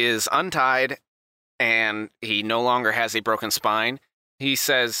that he is untied and he no longer has a broken spine, he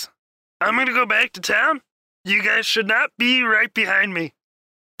says, I'm going to go back to town. You guys should not be right behind me.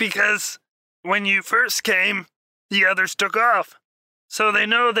 Because when you first came, the others took off. So they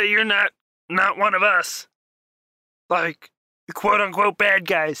know that you're not one of us. Like, quote-unquote bad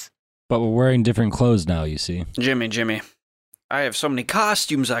guys. But we're wearing different clothes now, you see. Jimmy, I have so many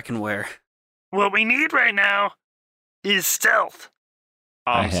costumes I can wear. What we need right now is stealth.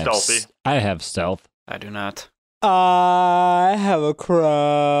 I'm stealthy. I have stealth. I do not. I have a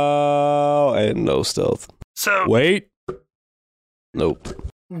crow and no stealth. So, Wait. Nope.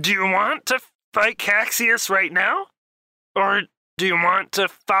 do you want to fight Caxius right now? Or do you want to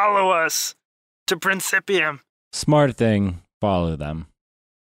follow us to Principium? Smart thing, follow them.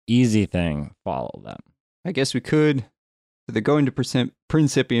 Easy thing, follow them. I guess we could. They're going to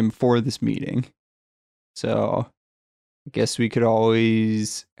Principium for this meeting. So I guess we could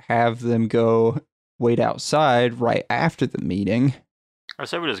always have them go wait outside right after the meeting. I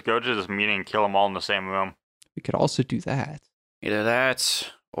say we just go to this meeting and kill them all in the same room. We could also do that. Either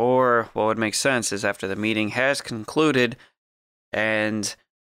that, or what would make sense is after the meeting has concluded and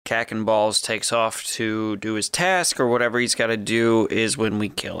Cack and Balls takes off to do his task or whatever he's got to do is when we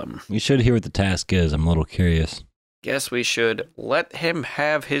kill him. You should hear what the task is. I'm a little curious. Guess we should let him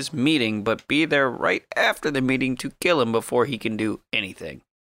have his meeting, but be there right after the meeting to kill him before he can do anything.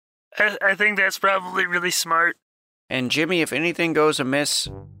 I think that's probably really smart. And Jimmy, if anything goes amiss,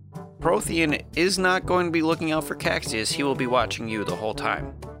 Prothean is not going to be looking out for Caxius. He will be watching you the whole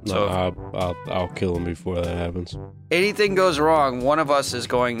time. So I'll kill him before that happens. anything goes wrong, one of us is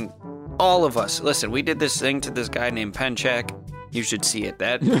going... All of us. Listen, we did this thing to this guy named Penchak. You should see it.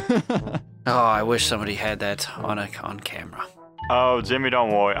 Oh, I wish somebody had that on camera. Oh, Jimmy,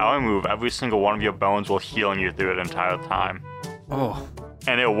 don't worry. I'll remove every single one of your bones while healing you through the entire time. Oh.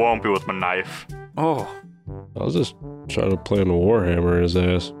 And it won't be with my knife. Oh. I was just trying to plant a warhammer in his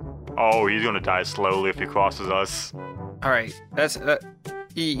ass. Oh, he's gonna die slowly if he crosses us. All right. That's...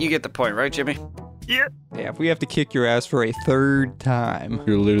 you get the point, right, Jimmy? Yeah. Yeah, if we have to kick your ass for a third time.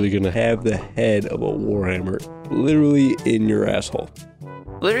 You're literally gonna have the head of a warhammer literally in your asshole.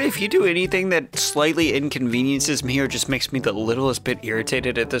 Literally, if you do anything that slightly inconveniences me or just makes me the littlest bit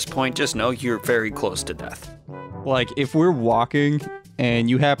irritated at this point, just know you're very close to death. Like, if we're walking and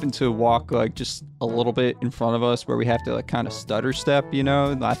you happen to walk, like, just a little bit in front of us where we have to, like, kind of stutter step, you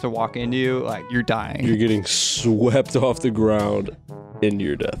know, not to walk into you, like, you're dying. You're getting swept off the ground into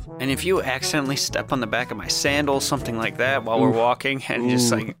your death. And if you accidentally step on the back of my sandal, something like that, while we're walking, and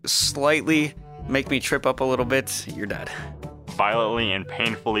just, like, slightly make me trip up a little bit, you're dead. Violently and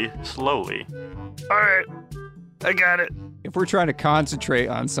painfully, slowly. All right. I got it. If we're trying to concentrate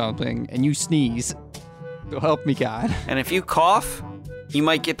on something and you sneeze, so help me God. And if you cough, you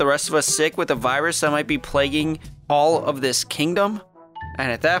might get the rest of us sick with a virus that might be plaguing all of this kingdom.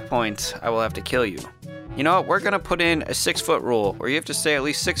 And at that point, I will have to kill you. You know what? We're going to put in a 6-foot rule where you have to stay at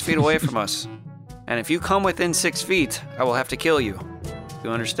least 6 feet away from us. And if you come within 6 feet, I will have to kill you.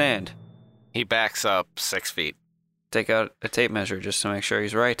 You understand? He backs up 6 feet. Take out a tape measure just to make sure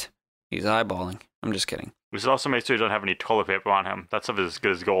he's right. He's eyeballing. I'm just kidding. We should also make sure he doesn't have any toilet paper on him. That stuff is as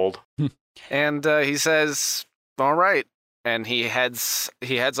good as gold. And he says, all right. And he heads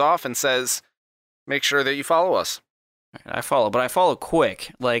off and says, make sure that you follow us. I follow, but I follow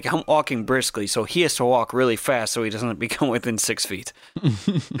quick. Like, I'm walking briskly, so he has to walk really fast so he doesn't become within 6 feet.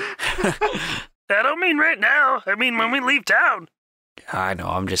 I don't mean right now. I mean when we leave town. I know,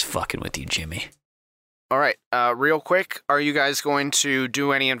 I'm just fucking with you, Jimmy. All right, real quick, are you guys going to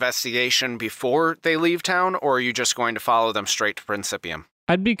do any investigation before they leave town, or are you just going to follow them straight to Principium?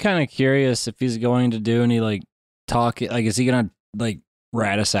 I'd be kind of curious if he's going to do any, like, talk. Like, is he going to, like,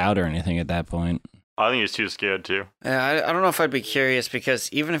 rat us out or anything at that point? I think he's too scared too. Yeah, I don't know if I'd be curious because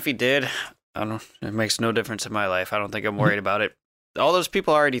even if he did, it makes no difference in my life. I don't think I'm worried about it. all those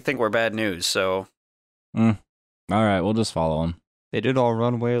people already think we're bad news, so... All right, we'll just follow him. They did all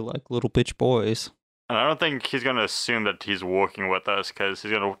run away like little bitch boys. And I don't think he's going to assume that he's working with us, because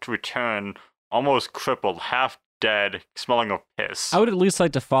he's going to return almost crippled, half dead, smelling of piss. I would at least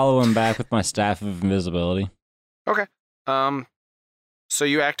like to follow him back with my staff of invisibility. Okay. So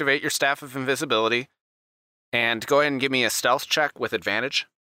you activate your Staff of Invisibility, and go ahead and give me a stealth check with advantage.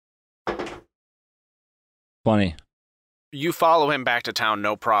 20. You follow him back to town,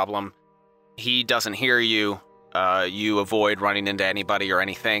 no problem. He doesn't hear you. You avoid running into anybody or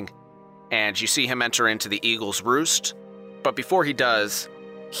anything. And you see him enter into the Eagle's Roost. But before he does,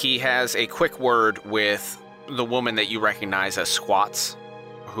 he has a quick word with the woman that you recognize as Squats,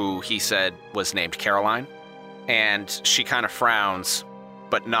 who he said was named Caroline. And she kind of frowns,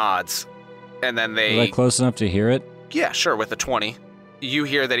 but nods. And then they... Was I close enough to hear it? Yeah, sure, with a 20. You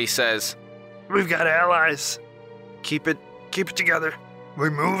hear that he says, We've got allies. Keep it together. We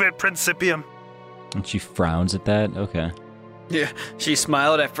move at Principium. And she frowns at that? Okay. Yeah, she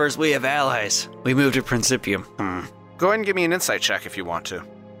smiled at first. We have allies. We moved to Principium. Go ahead and give me an insight check if you want to.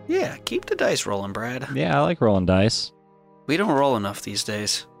 Yeah, keep the dice rolling, Brad. Yeah, I like rolling dice. We don't roll enough these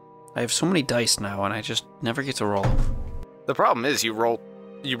days. I have so many dice now, and I just never get to roll them. The problem is you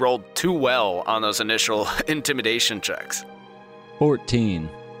rolled too well on those initial intimidation checks. 14.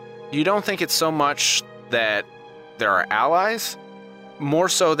 You don't think it's so much that there are allies, more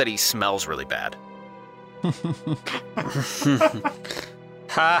so that he smells really bad. Ha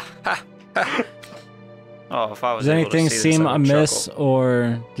ha ha. Oh, if I was Does able to anything see this, seem I would amiss, chuckle.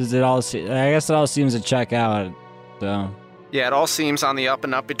 or does it all I guess it all seems to check out, so... Yeah, it all seems on the up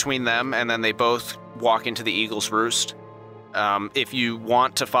and up between them, and then they both walk into the Eagle's Roost. If you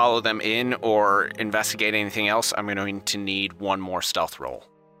want to follow them in or investigate anything else, I'm going to need one more stealth roll.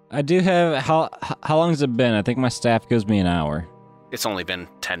 I do have... How long has it been? I think my staff gives me an hour. It's only been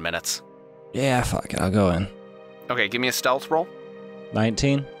 10 minutes. Yeah, fuck it. I'll go in. Okay, give me a stealth roll.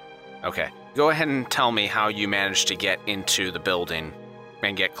 19? Okay. Go ahead and tell me how you managed to get into the building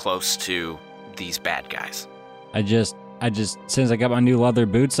and get close to these bad guys. I just, since I got my new leather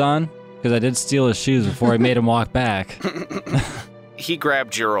boots on, because I did steal his shoes before I made him walk back. He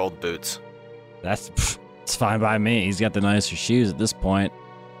grabbed your old boots. It's fine by me. He's got the nicer shoes at this point.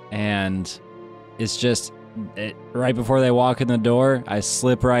 And it's just, right before they walk in the door, I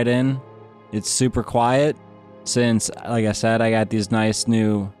slip right in. It's super quiet since, like I said, I got these nice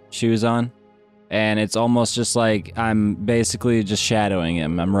new shoes on. And it's almost just like I'm basically just shadowing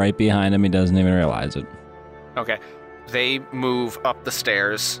him. I'm right behind him. He doesn't even realize it. Okay. They move up the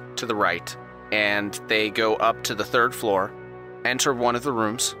stairs to the right, and they go up to the 3rd floor, enter one of the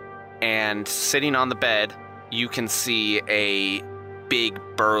rooms, and sitting on the bed, you can see a big,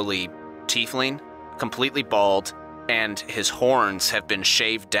 burly tiefling, completely bald, and his horns have been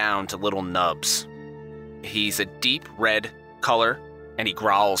shaved down to little nubs. He's a deep red color, and he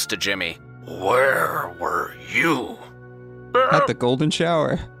growls to Jimmy. Where were you? At the golden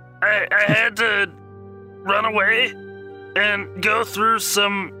shower. I had to run away and go through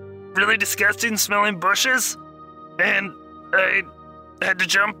some really disgusting smelling bushes, and I had to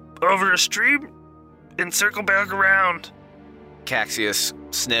jump over a stream and circle back around. Caxius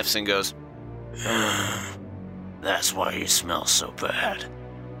sniffs and goes, That's why you smell so bad.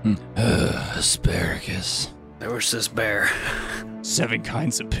 Asparagus. There was this bear. 7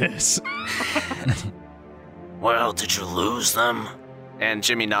 kinds of piss. Well, did you lose them? and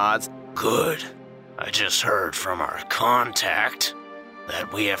Jimmy nods. Good. I just heard from our contact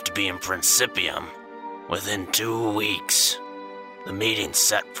that we have to be in Principium within 2 weeks. The meeting's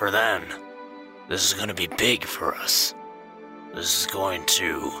set for then. This is going to be big for us. This is going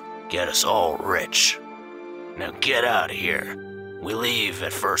to get us all rich. Now get out of here. We leave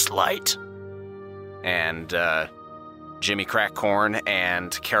at first light. And Jimmy Crackcorn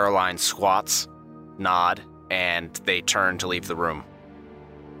and Caroline Squats nod, and they turn to leave the room.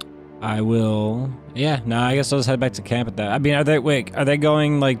 I will. Yeah, no, I guess I'll just head back to camp at that. I mean, are they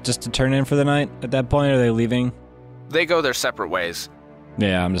going, like, just to turn in for the night at that point? Or are they leaving? They go their separate ways.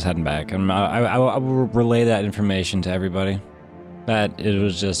 Yeah, I'm just heading back. I will relay that information to everybody. That it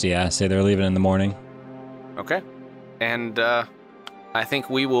was just, say they're leaving in the morning. Okay. And I think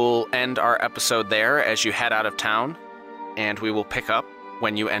we will end our episode there as you head out of town, and we will pick up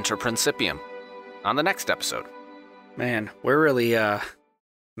when you enter Principium on the next episode. Man, we're really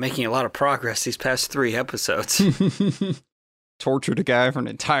making a lot of progress these past 3 episodes. Tortured a guy for an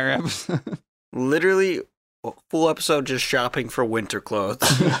entire episode. Literally, full episode just shopping for winter clothes.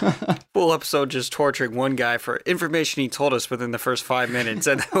 Full episode just torturing one guy for information he told us within the first 5 minutes,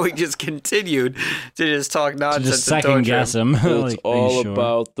 and then we just continued to just talk nonsense. Just second guess him. It's Like, are you all sure?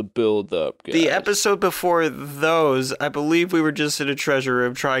 about the build-up, guys. The episode before those, I believe we were just in a treasure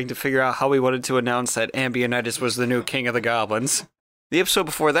room trying to figure out how we wanted to announce that Ambionitis was the new king of the goblins. The episode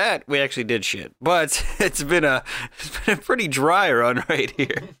before that, we actually did shit. But it's been a pretty dry run right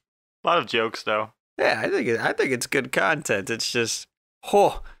here. A lot of jokes, though. Yeah, I think it's good content. It's just,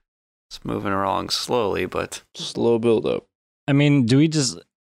 it's moving along slowly, but Slow build-up. I mean,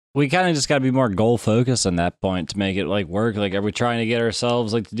 we kind of just got to be more goal focused on that point to make it like work. Like, are we trying to get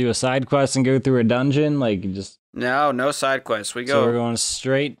ourselves like to do a side quest and go through a dungeon? Like, just no side quests. We so we're go. going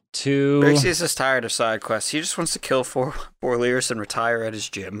straight to. Brixius is tired of side quests. He just wants to kill four Lears and retire at his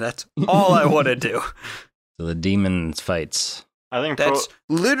gym. That's all I want to do. So the demon fights. I think That's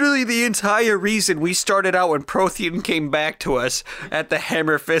literally the entire reason we started out when Prothean came back to us at the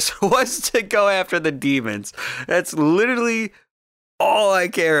Hammer Fist was to go after the demons. That's literally all I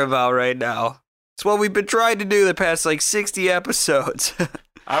care about right now. It's what we've been trying to do the past like 60 episodes.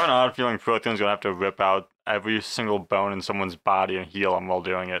 I have an odd feeling Prothean's gonna have to rip out every single bone in someone's body and heal them while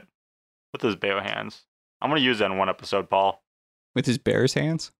doing it with his bare hands. I'm gonna use that in one episode, Paul. With his bear's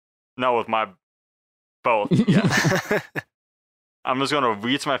hands? No, with my both. Yeah. I'm just gonna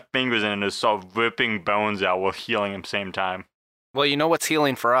reach my fingers in and just start ripping bones out while healing at the same time. Well, you know what's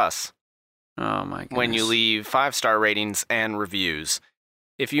healing for us? Oh my goodness. When you leave 5-star ratings and reviews.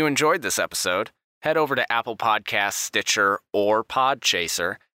 If you enjoyed this episode, head over to Apple Podcasts, Stitcher, or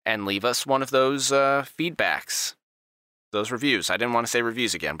Podchaser and leave us one of those feedbacks, those reviews. I didn't want to say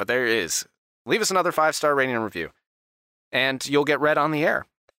reviews again, but there it is. Leave us another 5-star rating and review, and you'll get read on the air.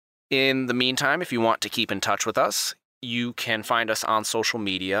 In the meantime, if you want to keep in touch with us, you can find us on social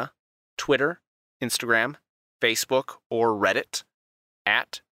media, Twitter, Instagram, Facebook, or Reddit,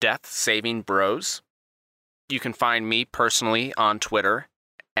 at Death Saving Bros. You can find me personally on Twitter,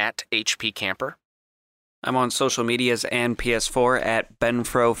 at HP Camper. I'm on social medias and PS4 at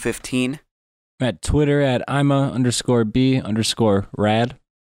Benfro15. I'm at Twitter at Ima_B_rad.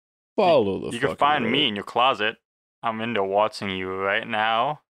 Follow the You can fucking find road. me in your closet. I'm into watching you right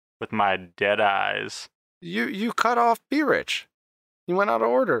now with my dead eyes. You cut off Be Rich. You went out of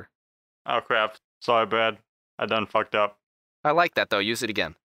order. Oh crap. Sorry, Brad. I done fucked up. I like that, though. Use it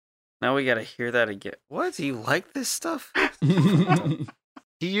again. Now we gotta hear that again. What? Do you like this stuff?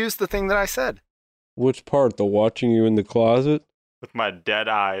 He used the thing that I said. Which part? The watching you in the closet? With my dead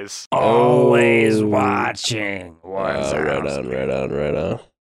eyes. Always watching. Right on.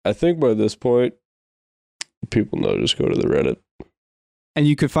 I think by this point, people know, just go to the Reddit. And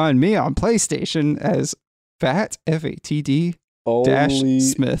you could find me on PlayStation as Fat, FATD, dash Only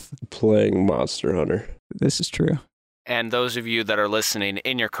Smith. playing Monster Hunter. This is true. And those of you that are listening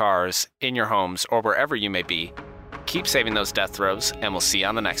in your cars, in your homes, or wherever you may be, keep saving those death throws, and we'll see you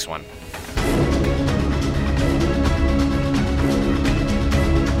on the next one.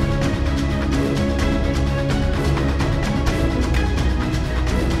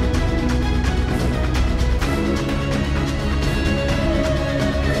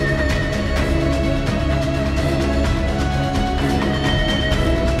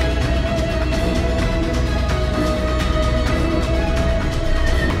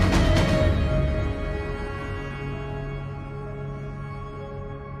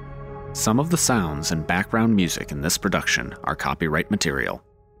 Some of the sounds and background music in this production are copyright material.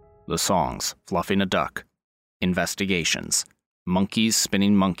 The songs Fluffing a Duck, Investigations, Monkeys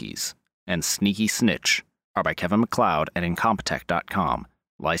Spinning Monkeys, and Sneaky Snitch are by Kevin MacLeod at Incompetech.com,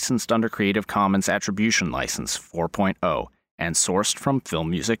 licensed under Creative Commons Attribution License 4.0, and sourced from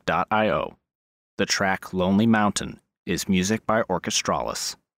filmmusic.io. The track Lonely Mountain is music by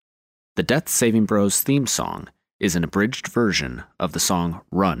Orchestralis. The Death Saving Bros theme song is an abridged version of the song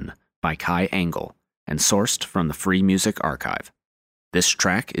Run by Kai Angle and sourced from the Free Music Archive. This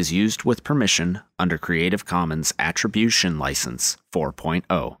track is used with permission under Creative Commons Attribution License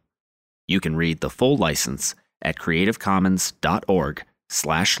 4.0. You can read the full license at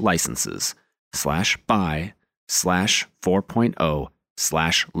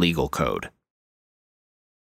creativecommons.org/licenses/by/4.0/legal code.